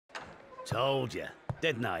Told you,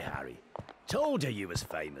 didn't I, Harry? Told you was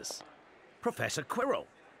famous. Professor Quirrell.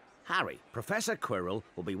 Harry, Professor Quirrell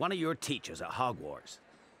will be one of your teachers at Hogwarts.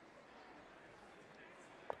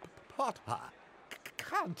 Potter,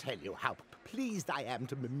 can't tell you how pleased I am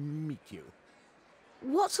to meet you.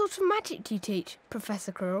 What sort of magic do you teach,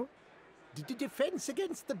 Professor Quirrell? Defense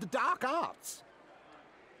against the dark arts.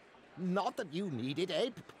 Not that you need it, eh,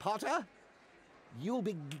 Potter? You'll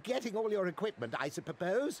be getting all your equipment, I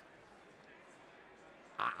suppose.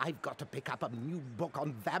 I've got to pick up a new book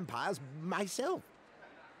on vampires myself.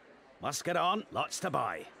 Must get on, lots to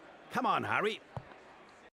buy. Come on, Harry.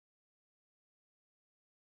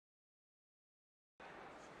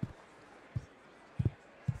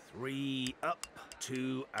 Three up,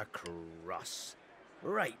 two across.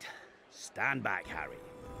 Right, stand back, Harry.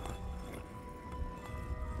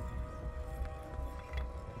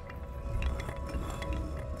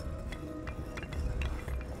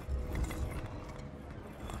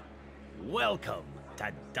 Welcome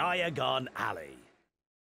to Diagon Alley.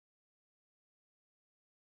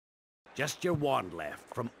 Just your wand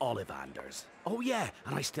left from Ollivanders. Oh yeah,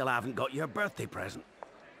 and I still haven't got your birthday present.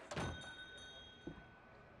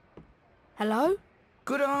 Hello?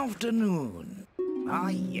 Good afternoon. Ah,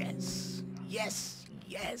 yes. Yes.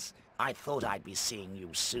 I thought I'd be seeing you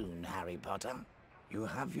soon, Harry Potter. You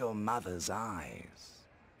have your mother's eyes.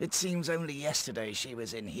 It seems only yesterday she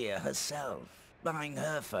was in here herself, buying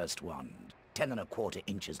her first wand. 10¼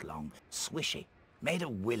 inches long, swishy, made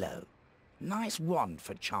of willow. Nice wand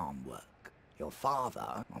for charm work. Your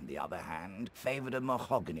father, on the other hand, favored a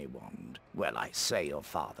mahogany wand. Well, I say your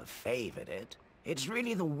father favored it. It's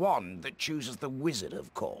really the wand that chooses the wizard,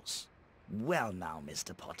 of course. Well now,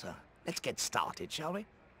 Mr. Potter, let's get started, shall we?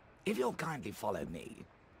 If you'll kindly follow me.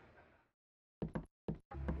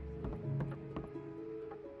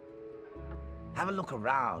 Have a look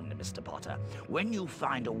around, Mr. Potter. When you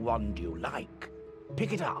find a wand you like,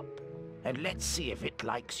 pick it up, and let's see if it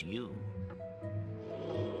likes you.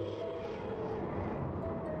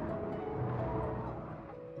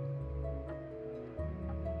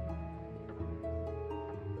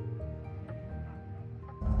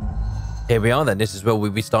 Here we are then. This is where we'll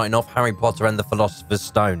be starting off Harry Potter and the Philosopher's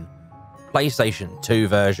Stone. PlayStation 2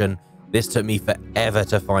 version. This took me forever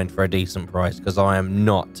to find for a decent price because I am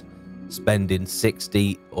not spending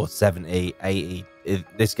 60 or 70, 80.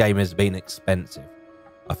 This game has been expensive.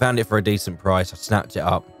 I found it for a decent price. I snapped it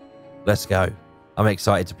up. Let's go. I'm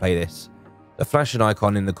excited to play this. The flashing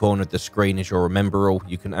icon in the corner of the screen is your remember all.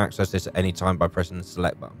 You can access this at any time by pressing the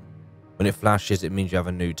select button. When it flashes, it means you have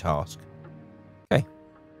a new task. Okay.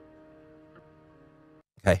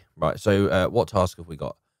 Okay, right. So what task have we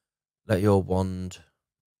got? Let your wand...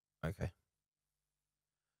 Okay.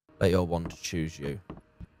 Let your wand choose you.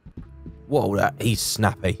 Whoa, he's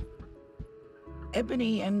snappy.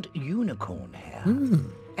 Ebony and unicorn hair.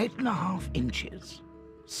 8½ inches.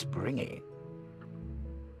 Springy.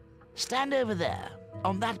 Stand over there,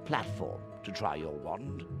 on that platform, to try your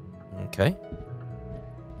wand. Okay.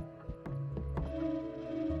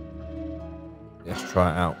 Let's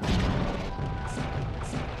try it out.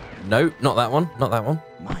 No, not that one. Not that one.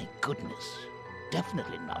 My goodness.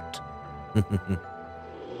 Definitely not.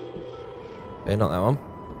 Okay, not that one.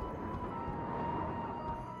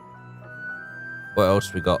 What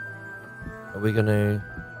else we got? Are we gonna...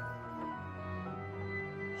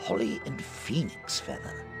 Holly and phoenix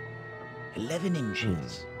feather. 11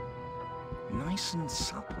 inches. Nice and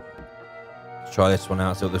supple. Let's try this one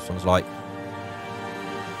out, see what this one's like.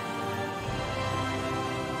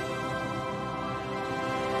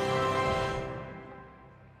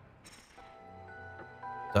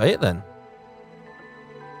 Is that it then?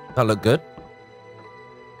 That look good.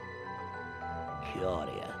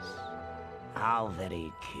 Curious. How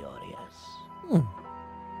very curious.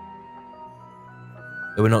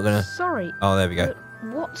 We're not gonna... Sorry. Oh, there we go. But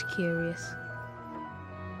what's curious?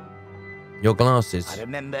 Your glasses. I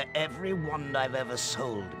remember every wand I've ever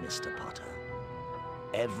sold, Mr. Potter.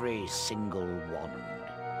 Every single wand.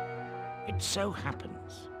 It so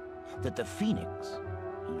happens that the phoenix,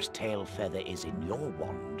 whose tail feather is in your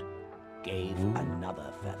wand, gave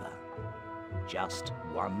another feather. Just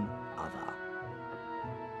one other.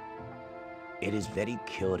 It is very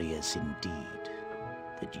curious indeed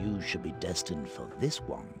that you should be destined for this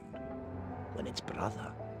wand when its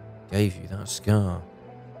brother gave you that scar.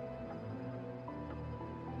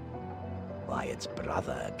 Why, its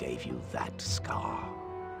brother gave you that scar.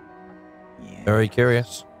 Yes. Very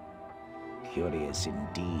curious. Curious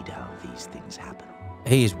indeed how these things happen.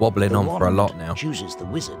 He's wobbling The on for a lot wand now. chooses the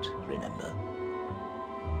wizard, remember?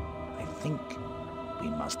 I think we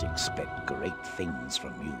must expect great things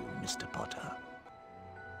from you, Mr. Potter.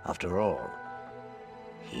 After all,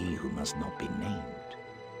 he who must not be named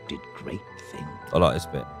did great things. I like this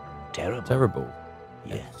bit. Terrible. Terrible.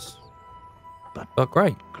 Yes. But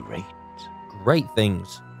great. great. Great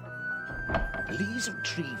things. Please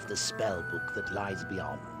retrieve the spell book that lies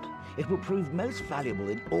beyond. It will prove most valuable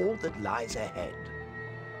in all that lies ahead.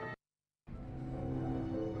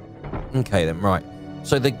 Okay then, right.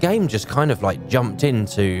 So the game just kind of like jumped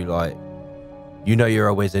into like, you know you're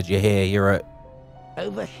a wizard, you're here, you're at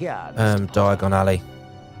Over here, Mr. Diagon Alley.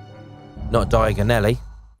 Not Diagon Alley.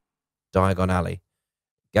 Diagon Alley.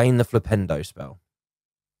 Gain the Flipendo spell.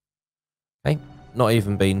 Okay. Not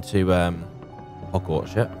even been to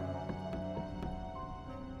Hogwarts yet.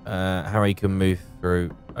 Harry can move through.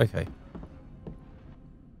 Okay.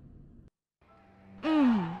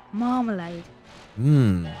 Marmalade.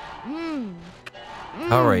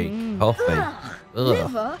 Curry. Coffee. Ugh. Ugh.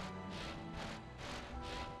 Liver.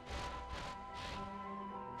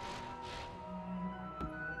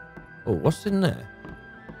 Oh, what's in there?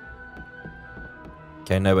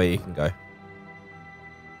 Okay, nowhere you can go.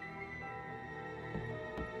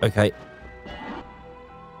 Okay.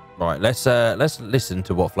 Right, let's listen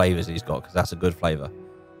to what flavors he's got, because that's a good flavor.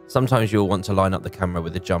 Sometimes you'll want to line up the camera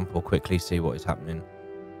with a jump or quickly see what is happening.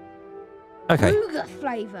 Okay. Booger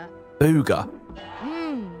flavour. Booger.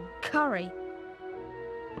 Curry.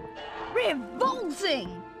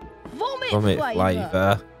 Revolting. Vomit flavour.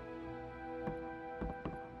 Flavour.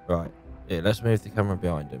 Right. Yeah, let's move the camera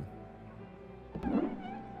behind him.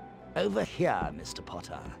 Over here, Mr.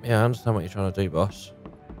 Potter. Yeah, I understand what you're trying to do, boss.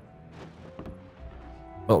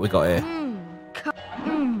 What we got here?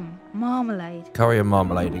 Marmalade. Curry and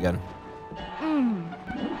marmalade again.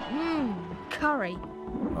 Curry.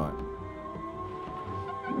 Right.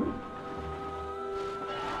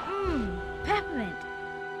 Peppermint.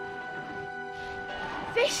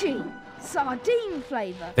 Fishy. Sardine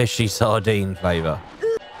flavour. Fishy sardine flavour.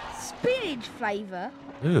 Spinach flavour.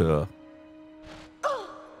 Ugh.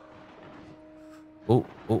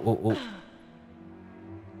 Oh.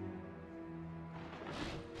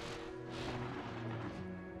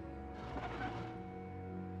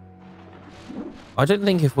 I didn't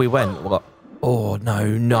think if we went... What? Oh, no.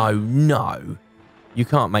 You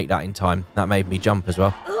can't make that in time. That made me jump as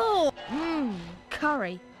well. Oh.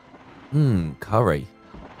 Curry. Curry.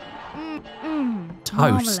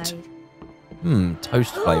 Toast. Marmalade.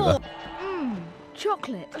 Toast flavour.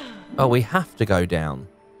 Chocolate. Oh, we have to go down.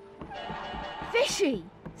 Fishy.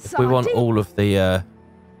 If we want all of the...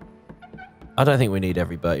 I don't think we need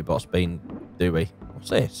every Bertie Bott's bean, do we? What's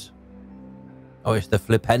this? Oh, it's the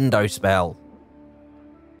Flipendo spell.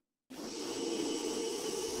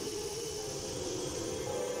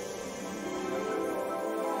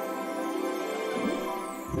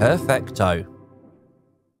 Perfecto.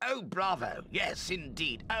 Oh, bravo. Yes,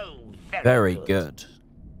 indeed. Oh, Very good.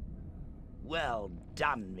 Well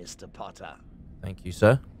done, Mr. Potter. Thank you,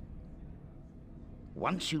 sir.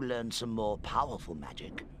 Once you learn some more powerful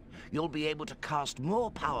magic, you'll be able to cast more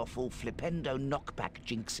powerful Flipendo knockback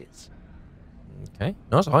jinxes. Okay,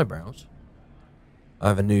 nice eyebrows. I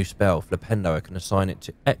have a new spell, Flipendo. I can assign it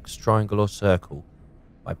to X, triangle, or circle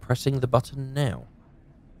by pressing the button now.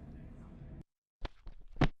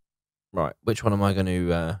 Right, which one am I going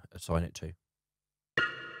to assign it to?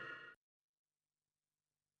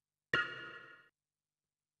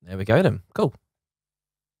 There we go then. Cool.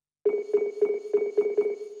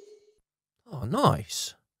 Oh,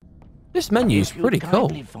 nice. This menu's pretty cool.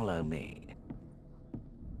 Follow me.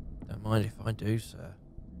 Don't mind if I do, sir.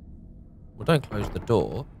 Well, don't close the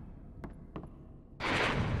door.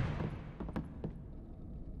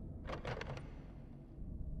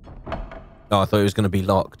 Oh, I thought it was going to be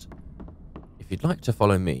locked. If you'd like to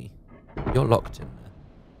follow me, you're locked in there.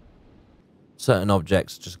 Certain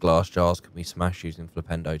objects, such as glass jars, can be smashed using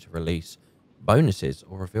Flipendo to release bonuses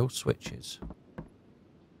or reveal switches.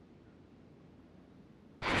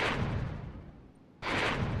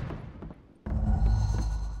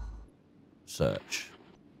 Search.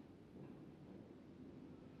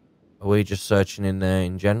 Are we just searching in there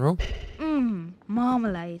in general?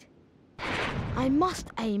 Marmalade. I must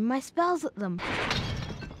aim my spells at them.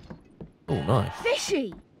 Oh, nice.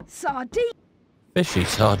 Fishy. Sardine. Fishy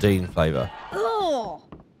sardine flavour. Oh,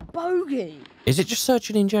 bogey. Is it just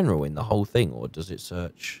searching in general in the whole thing, or does it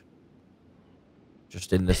search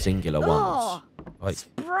just in the singular ones? Like,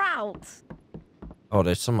 sprouts. oh,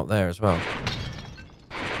 there's some up there as well.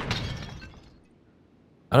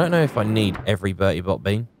 I don't know if I need every Bertie Bott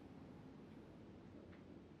bean.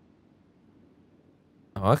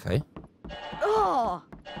 Oh, okay. Oh,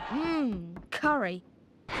 curry.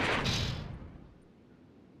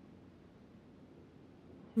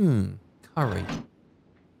 Curry.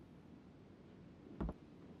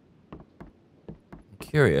 I'm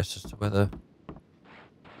curious as to whether...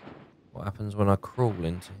 what happens when I crawl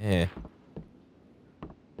into here.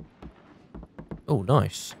 Oh,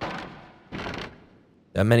 nice.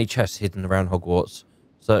 There are many chests hidden around Hogwarts.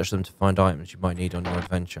 Search them to find items you might need on your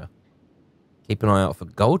adventure. Keep an eye out for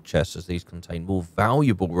gold chests, as these contain more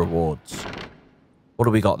valuable rewards. What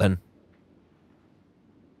do we got then?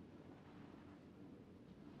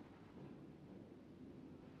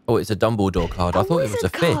 Oh, it's a Dumbledore card. I thought it was a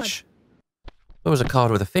fish. There was a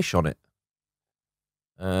card with a fish on it.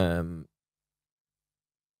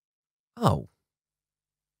 Oh.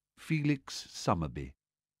 Felix Summerby.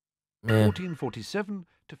 Yeah. 1447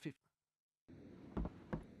 to 50.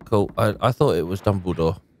 Cool. I thought it was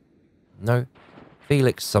Dumbledore. No.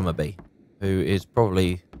 Felix Summerby, who is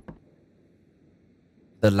probably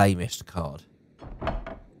the lamest card.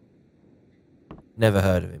 Never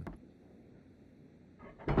heard of him.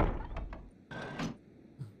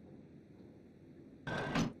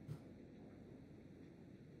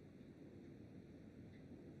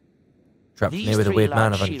 Trapped near with a weird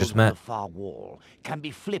man I've only just met. The far wall can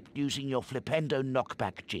be flipped using your Flipendo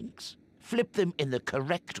knockback jinx. Flip them in the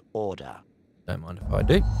correct order. Don't mind if I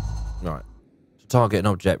do. Right. To target an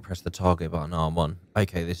object, press the target button R1.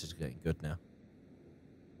 Okay, this is getting good now.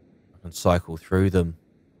 I can cycle through them.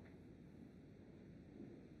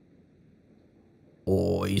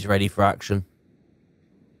 Oh, he's ready for action.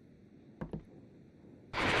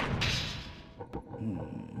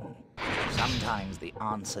 Sometimes the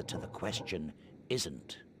answer to the question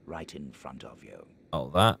isn't right in front of you. Oh,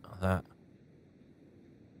 that.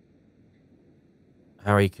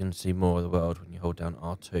 Harry can see more of the world when you hold down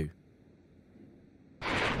R2.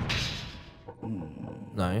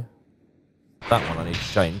 No. That one I need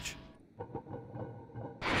to change.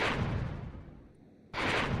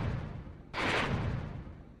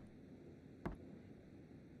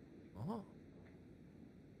 Oh.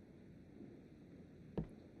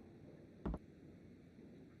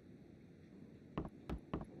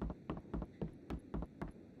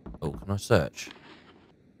 Oh, can I search?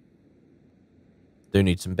 Do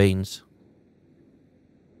need some beans.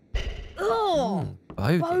 Oh,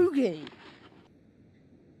 bogey.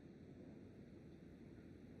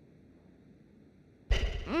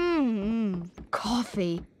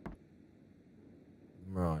 Coffee.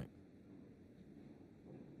 Right.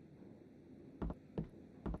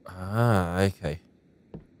 Ah, okay.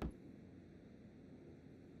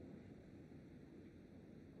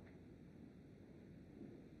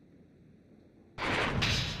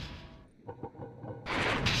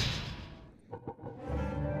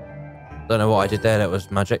 Don't know what I did there, that was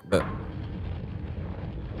magic, but...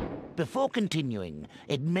 Before continuing,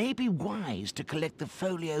 it may be wise to collect the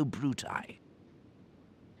Folio Bruti.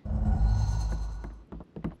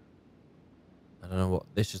 I don't know what...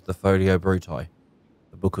 This is the Folio Bruti.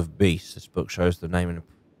 The Book of Beasts. This book shows the name and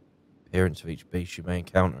appearance of each beast you may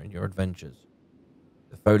encounter in your adventures.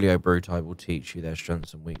 The Folio Bruti will teach you their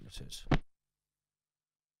strengths and weaknesses.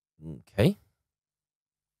 Okay.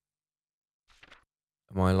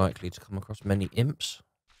 Am I likely to come across many imps?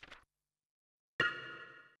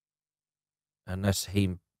 Unless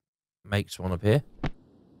he makes one appear.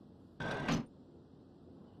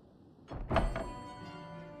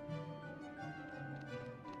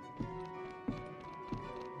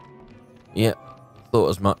 Yep, thought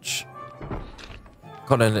as much.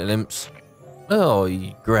 Got any little imps. Oh,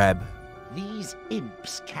 you grab. These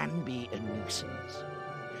imps can be a nuisance.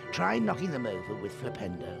 Try knocking them over with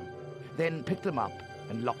Flipendo. Then pick them up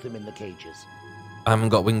and lock them in the cages. I haven't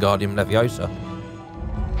got Wingardium Leviosa.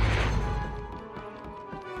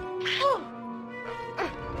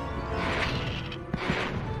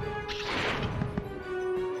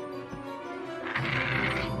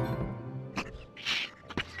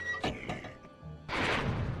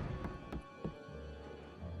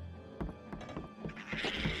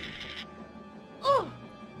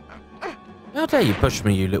 How dare you push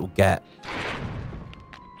me, you little gat.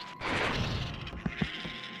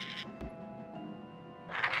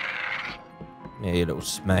 Yeah, you little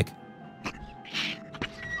smeg.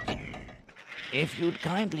 If you'd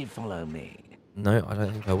kindly follow me. No, I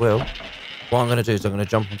don't think I will. What I'm going to do is I'm going to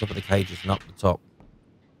jump on top of the cages and up the top.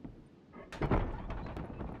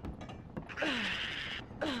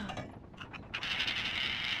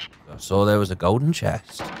 I saw there was a golden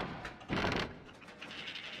chest.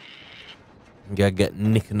 I'm going to get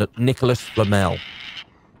Nicholas Flamel.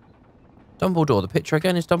 Dumbledore. The picture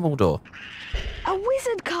again is Dumbledore. A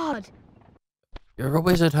wizard card. You're a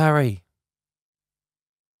wizard, Harry.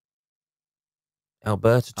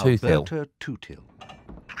 Alberta Toothill. Alberta Toothill.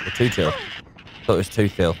 Or 2 till. Thought it was 2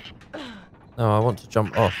 till. No, I want to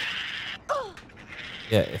jump off.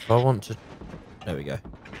 Yeah, if I want to... There we go.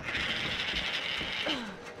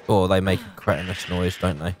 Oh, they make a cretinous noise,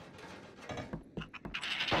 don't they?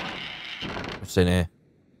 What's in here?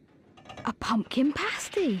 A pumpkin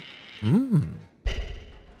pasty. Mmm.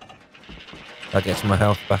 That gets my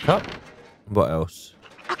health back up. What else?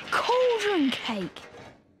 A cauldron cake.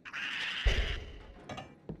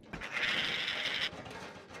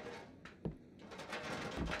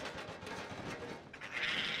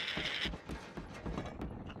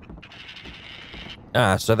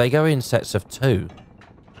 Ah, so they go in sets of 2.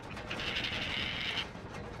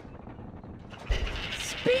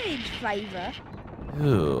 Spinach flavour.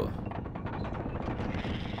 Ooh.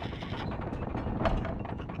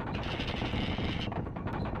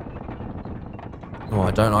 Oh,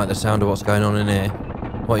 I don't like the sound of what's going on in here.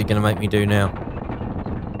 What are you going to make me do now?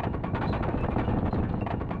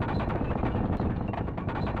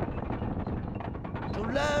 To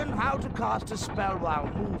learn how to cast a spell while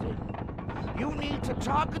moving, you need to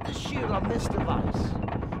target the shear on this device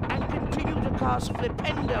and continue to cast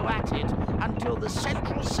Flipendo at it until the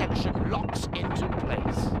central section locks into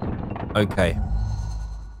place. Okay.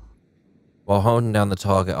 While holding down the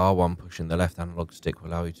target R1, pushing the left analog stick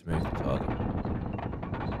will allow you to move the target.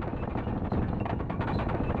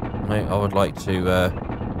 Mate, I would like to...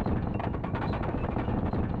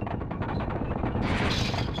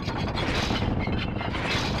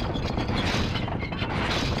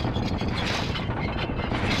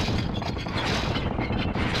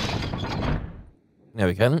 There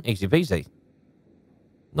we go, easy peasy.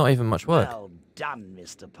 Not even much work. Well done,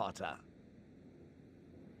 Mr. Potter.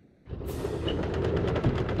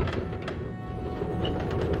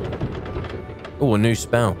 Oh, a new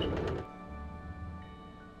spell.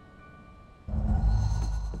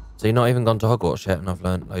 So you've not even gone to Hogwarts yet and I've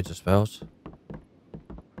learnt loads of spells.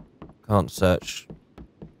 Can't search.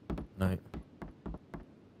 No. Are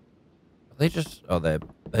they just... Oh, they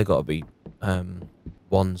got to be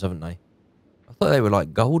wands, haven't they? I thought they were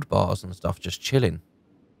like gold bars and stuff, just chilling.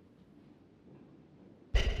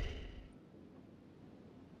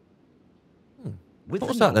 With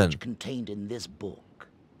What's the that then? knowledge contained in this book,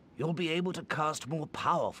 you'll be able to cast more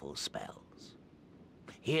powerful spells.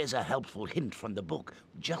 Here's a helpful hint from the book,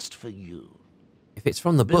 just for you. If it's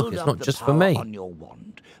from the book, Build it's up not the just for power me. on your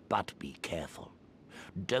wand, but be careful.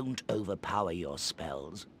 Don't overpower your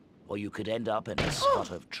spells, or you could end up in a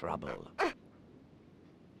spot of trouble.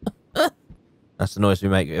 That's the noise we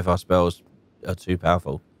make if our spells are too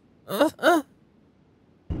powerful.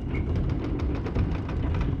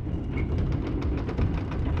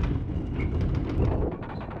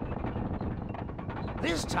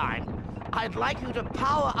 This time, I'd like you to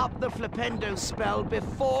power up the Flipendo spell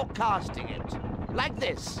before casting it. Like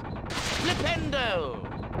this. Flipendo!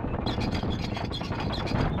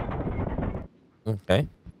 Okay.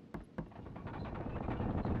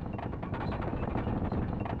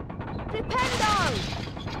 Flipendo!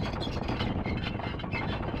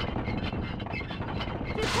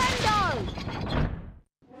 Flipendo!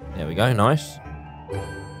 There we go, nice.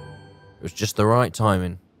 It was just the right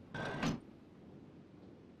timing.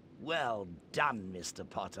 Well done, Mr.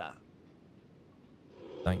 Potter.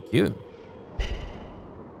 Thank you.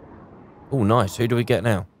 Oh, nice. Who do we get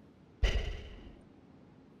now?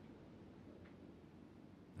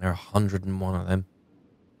 There are 101 of them.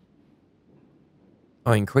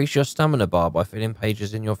 Oh, increase your stamina bar by filling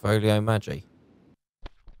pages in your Folio Magi.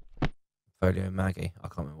 Folio Maggie. I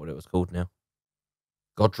can't remember what it was called now.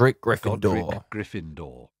 Godric Gryffindor. Godric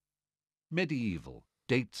Gryffindor. Medieval.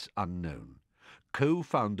 Dates unknown.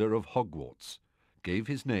 Co-founder of Hogwarts. Gave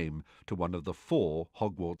his name to one of the 4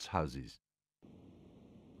 Hogwarts houses.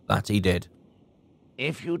 That he did.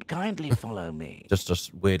 If you'd kindly follow me.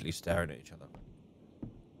 Just weirdly staring at each other.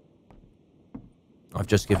 I've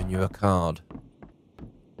just given you a card.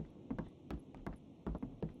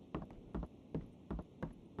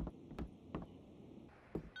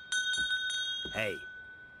 Hey,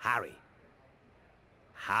 Harry.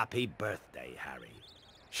 Happy birthday, Harry.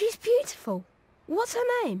 She's beautiful. What's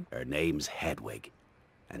her name? Her name's Hedwig,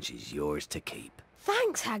 and she's yours to keep.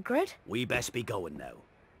 Thanks, Hagrid. We best be going now.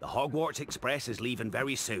 The Hogwarts Express is leaving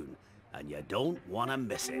very soon, and you don't want to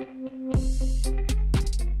miss it.